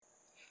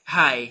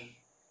Hi,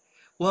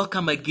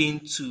 welcome again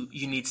to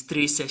Unit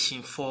 3,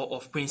 Session 4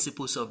 of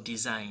Principles of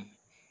Design.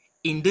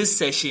 In this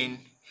session,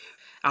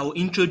 I will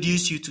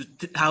introduce you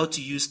to how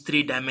to use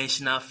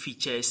three-dimensional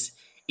features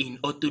in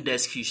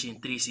Autodesk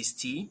Fusion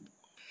 360,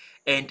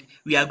 and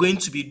we are going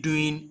to be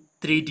doing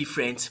three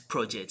different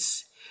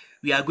projects.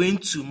 We are going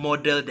to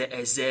model the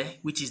Eze,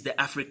 which is the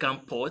African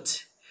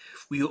pot.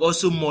 We will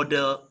also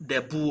model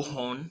the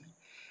bullhorn,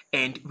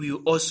 and we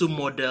will also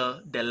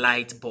model the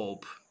light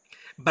bulb.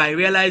 By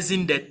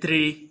realizing the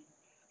three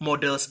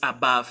models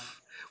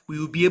above, we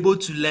will be able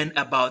to learn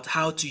about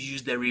how to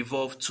use the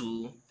revolve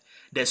tool,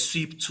 the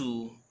sweep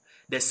tool,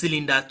 the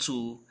cylinder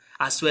tool,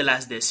 as well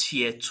as the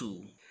sphere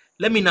tool.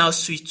 Let me now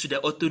switch to the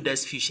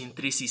Autodesk Fusion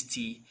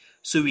 360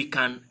 so we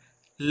can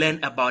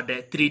learn about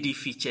the 3D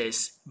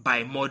features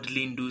by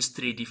modeling those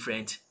three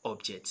different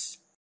objects.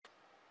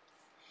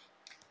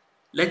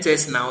 Let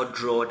us now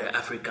draw the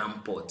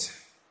African pot.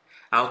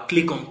 I'll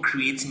click on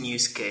Create New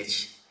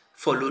Sketch,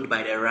 followed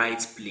by the right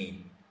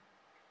plane.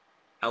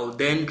 I will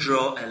then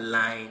draw a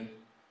line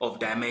of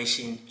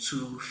dimension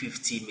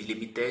 250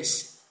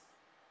 millimeters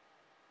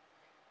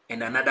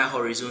and another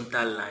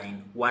horizontal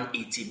line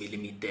 180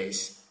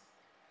 millimeters,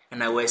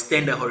 and I will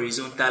extend the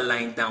horizontal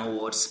line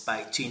downwards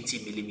by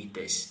 20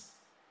 millimeters.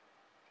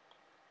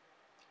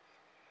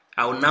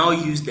 I will now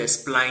use the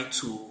spline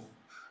tool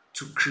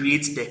to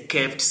create the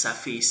curved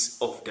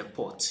surface of the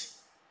pot.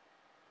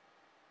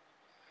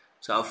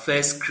 So I'll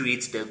first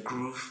create the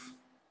groove,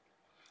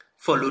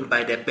 followed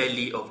by the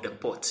belly of the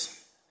pot.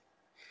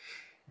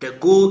 The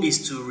goal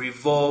is to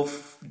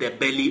revolve the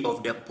belly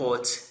of the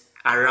pot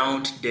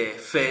around the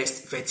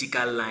first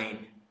vertical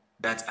line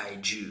that I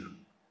drew.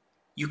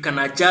 You can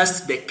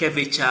adjust the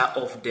curvature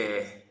of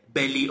the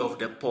belly of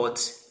the pot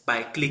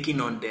by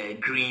clicking on the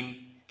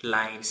green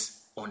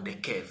lines on the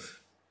curve.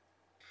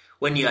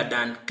 When you are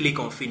done, click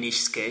on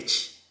Finish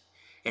Sketch,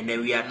 and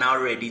then we are now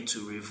ready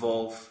to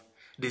revolve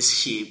this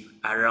shape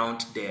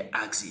around the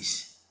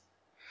axis.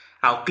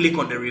 I'll click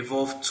on the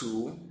Revolve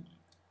tool,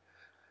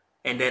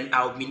 and then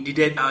I'll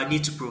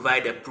need to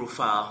provide a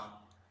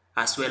profile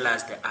as well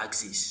as the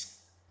axis.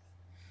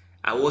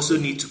 I also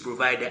need to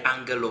provide the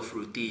angle of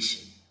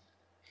rotation.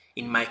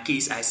 In my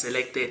case, I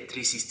selected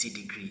 360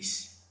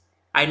 degrees.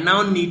 I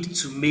now need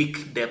to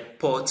make the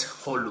pot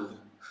hollow.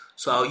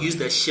 So I'll use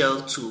the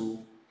Shell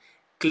tool,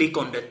 click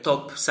on the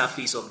top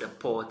surface of the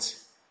pot,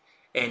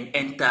 and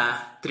enter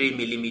 3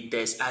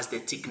 millimeters as the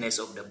thickness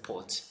of the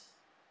pot.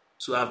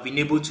 So I've been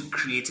able to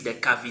create the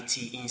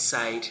cavity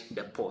inside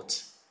the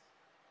pot.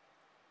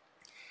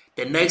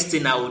 The next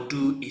thing I will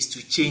do is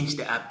to change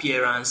the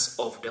appearance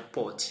of the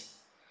pot.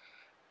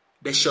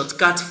 The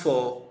shortcut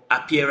for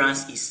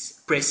appearance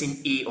is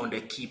pressing A on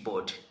the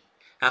keyboard,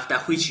 after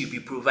which you'll be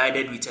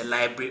provided with a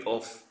library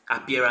of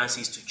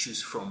appearances to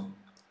choose from.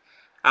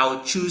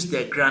 I'll choose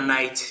the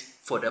granite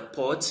for the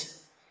pot,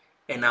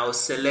 and I'll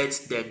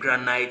select the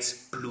granite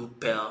blue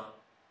pearl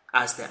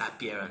as the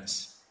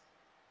appearance.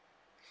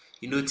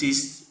 You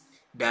notice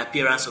the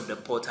appearance of the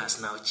pot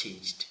has now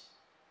changed.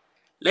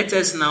 Let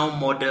us now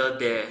model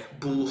the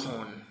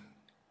bullhorn.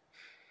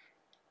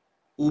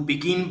 We'll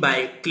begin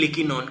by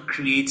clicking on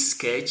Create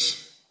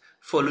Sketch,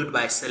 followed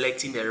by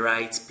selecting the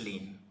right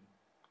plane.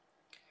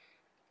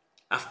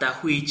 After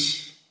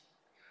which,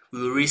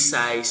 we'll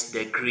resize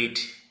the grid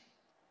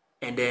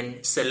and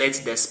then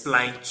select the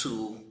Spline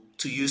tool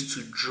to use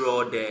to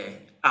draw the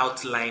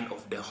outline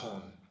of the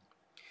horn.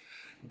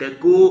 The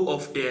goal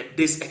of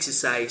this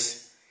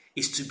exercise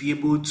is to be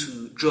able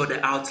to draw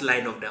the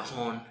outline of the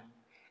horn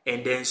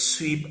and then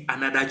sweep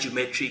another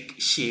geometric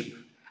shape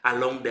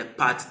along the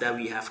path that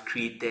we have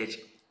created,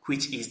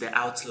 which is the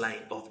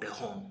outline of the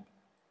horn.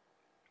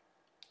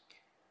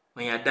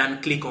 When you're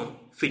done, click on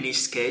Finish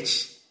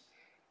Sketch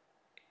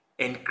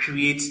and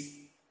create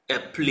a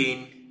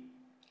plane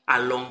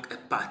along a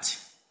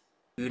path.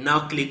 We will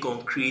now click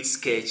on Create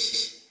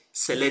Sketch,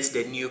 select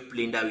the new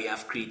plane that we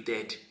have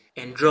created,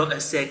 and draw a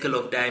circle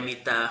of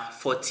diameter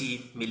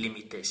 40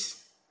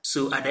 millimeters.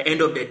 So at the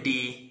end of the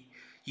day,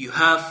 you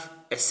have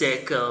a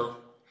circle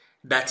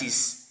that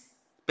is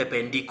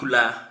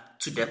perpendicular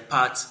to the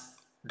path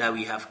that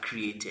we have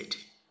created.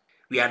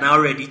 We are now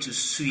ready to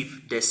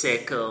sweep the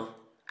circle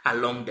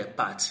along the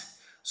path.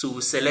 So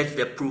we'll select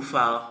the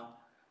profile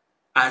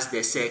as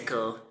the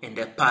circle and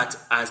the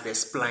path as the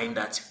spline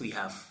that we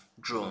have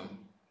drawn.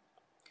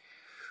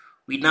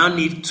 We now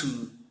need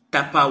to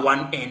taper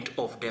one end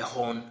of the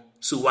horn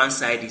so one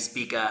side is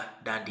bigger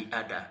than the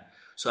other.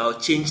 So I'll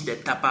change the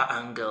taper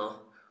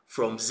angle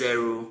from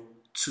 0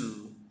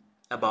 to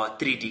about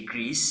 3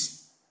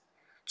 degrees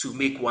to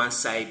make one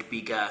side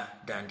bigger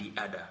than the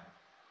other.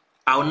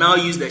 I'll now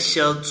use the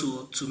Shell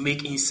tool to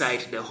make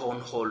inside the horn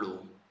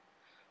hollow.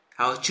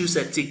 I'll choose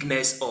a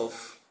thickness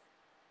of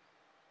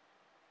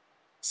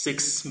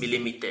 6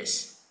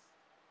 millimeters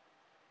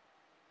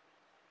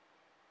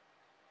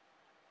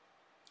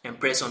and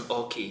press on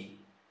OK.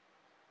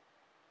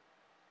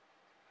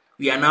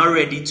 We are now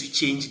ready to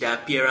change the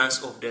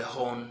appearance of the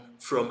horn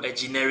from a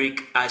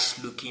generic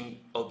ash looking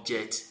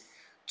object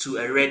to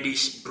a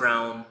reddish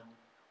brown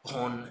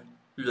horn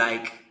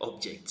like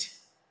object.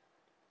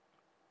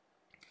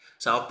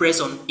 So I'll press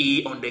on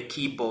A on the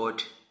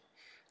keyboard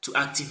to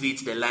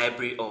activate the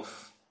library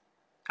of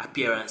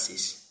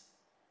appearances.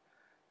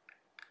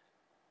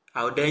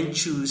 I'll then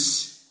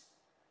choose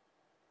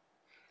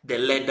the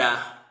leather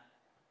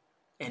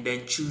and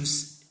then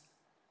choose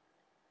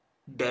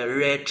the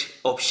red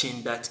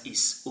option that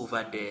is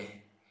over there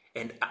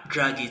and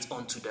drag it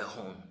onto the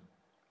horn.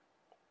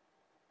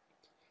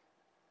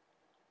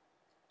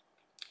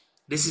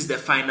 This is the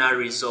final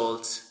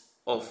result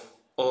of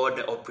all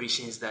the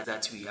operations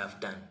that we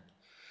have done.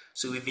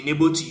 So we've been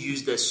able to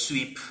use the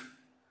sweep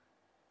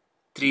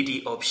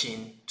 3D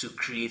option to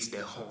create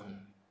the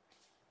horn.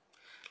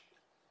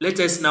 Let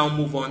us now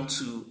move on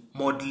to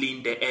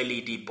modeling the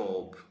LED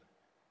bulb.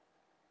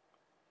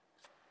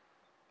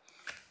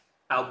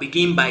 I'll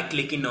begin by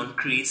clicking on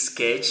Create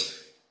Sketch,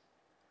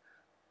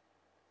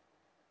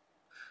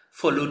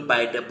 followed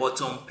by the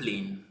bottom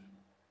plane.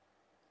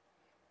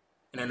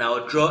 And then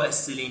I'll draw a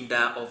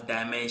cylinder of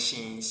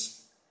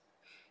dimensions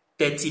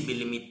 30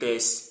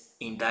 millimeters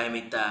in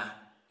diameter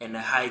and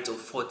a height of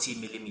 40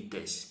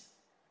 millimeters.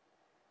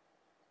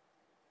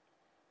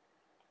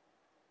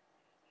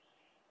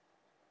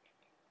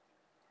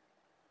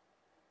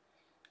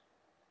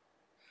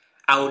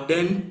 I will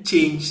then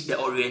change the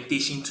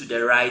orientation to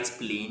the right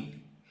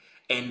plane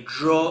and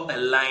draw a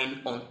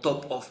line on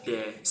top of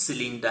the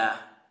cylinder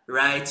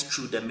right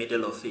through the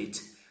middle of it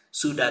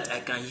so that I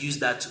can use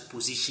that to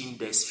position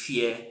the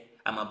sphere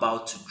I'm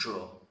about to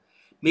draw.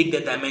 Make the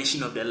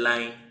dimension of the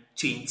line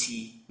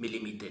 20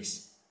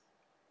 millimeters.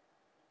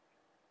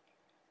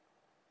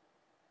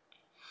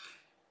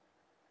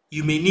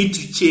 You may need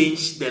to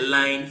change the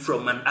line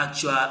from an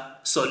actual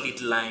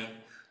solid line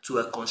to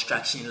a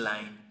construction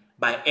line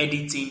by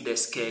editing the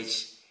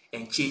sketch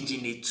and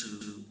changing it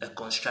to a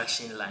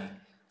construction line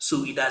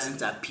so it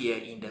doesn't appear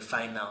in the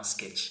final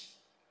sketch.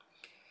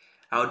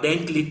 I'll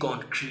then click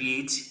on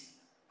Create,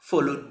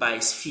 followed by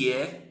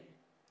Sphere,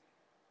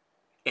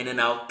 and then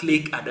I'll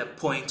click at the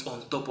point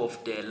on top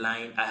of the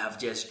line I have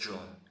just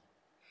drawn.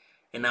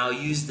 And I'll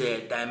use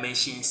the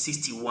dimension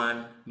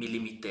 61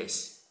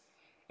 millimeters.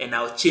 And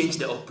I'll change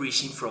the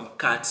operation from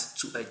cut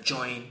to a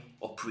join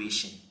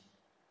operation.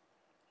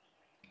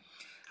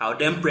 I'll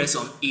then press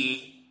on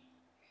A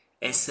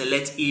and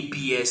select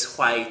ABS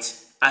white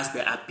as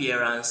the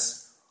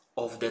appearance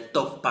of the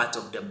top part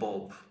of the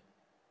bulb.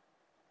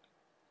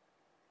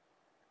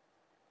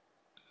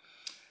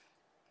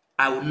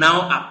 I will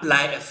now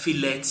apply a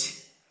fillet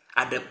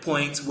at the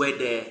point where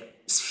the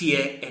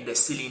sphere and the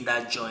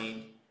cylinder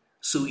join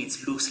so it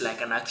looks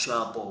like an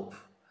actual bulb.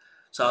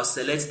 So I'll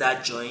select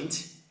that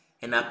joint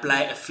and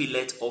apply a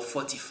fillet of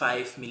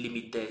 45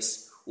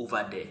 millimeters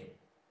over there.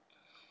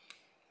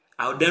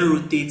 I'll then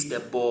rotate the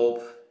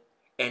bulb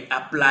and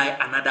apply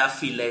another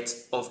fillet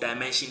of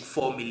dimension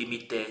 4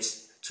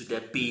 millimeters to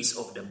the base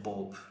of the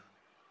bulb.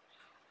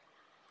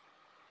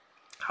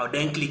 I'll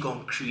then click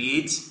on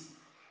Create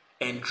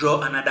and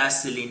draw another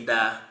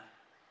cylinder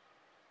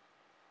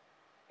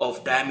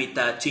of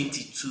diameter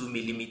 22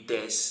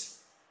 millimeters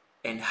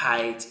and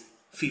height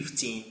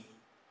 15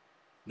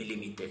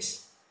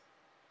 millimeters.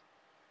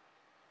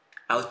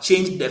 I'll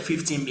change the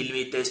 15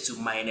 millimeters to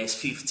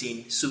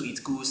 -15 so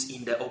it goes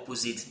in the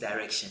opposite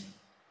direction.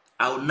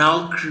 I'll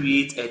now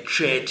create a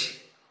thread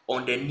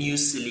on the new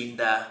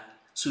cylinder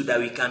so that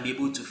we can be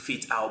able to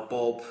fit our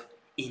bulb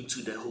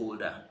into the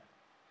holder.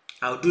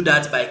 I'll do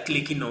that by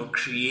clicking on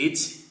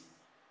Create,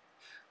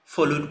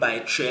 followed by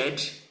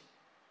Thread,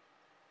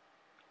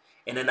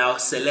 and then I'll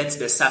select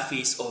the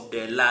surface of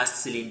the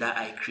last cylinder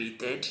I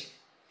created,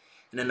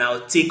 and then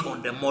I'll take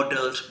on the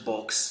modeled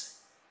box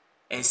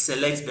and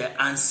select the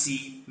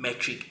ANSI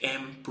metric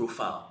M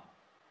profile.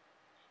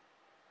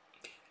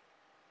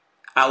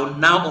 I will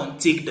now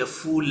untick the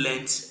full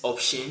length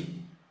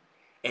option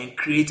and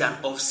create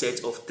an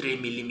offset of 3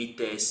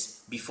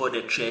 millimeters before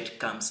the thread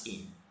comes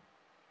in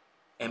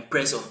and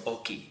press on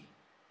OK.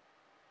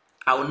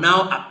 I will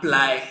now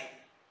apply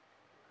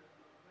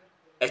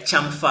a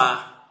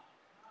chamfer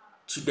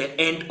to the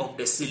end of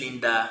the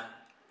cylinder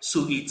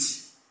so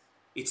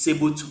it's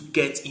able to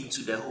get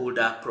into the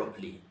holder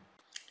properly.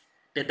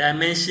 The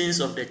dimensions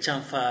of the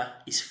chamfer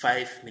is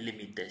 5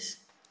 millimeters.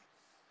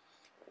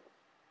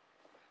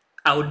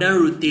 I will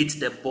then rotate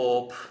the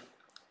bulb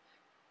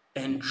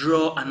and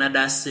draw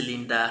another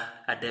cylinder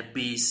at the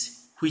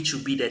base, which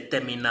will be the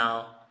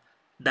terminal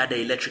that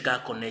the electrical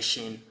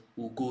connection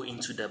will go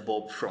into the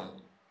bulb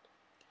from.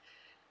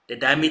 The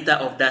diameter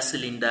of that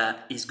cylinder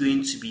is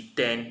going to be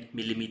 10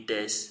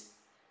 millimeters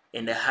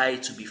and the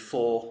height to be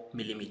 4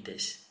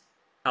 millimeters.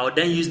 I will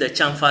then use the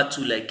chamfer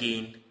tool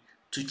again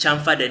to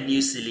chamfer the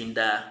new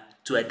cylinder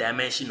to a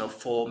dimension of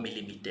 4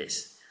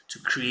 millimeters to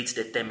create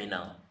the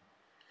terminal.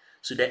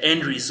 So the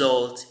end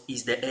result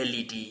is the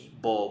LED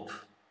bulb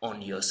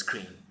on your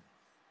screen.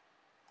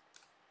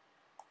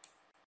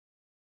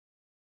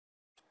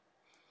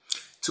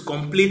 To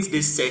complete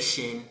this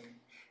session,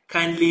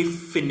 kindly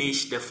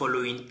finish the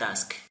following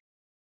task.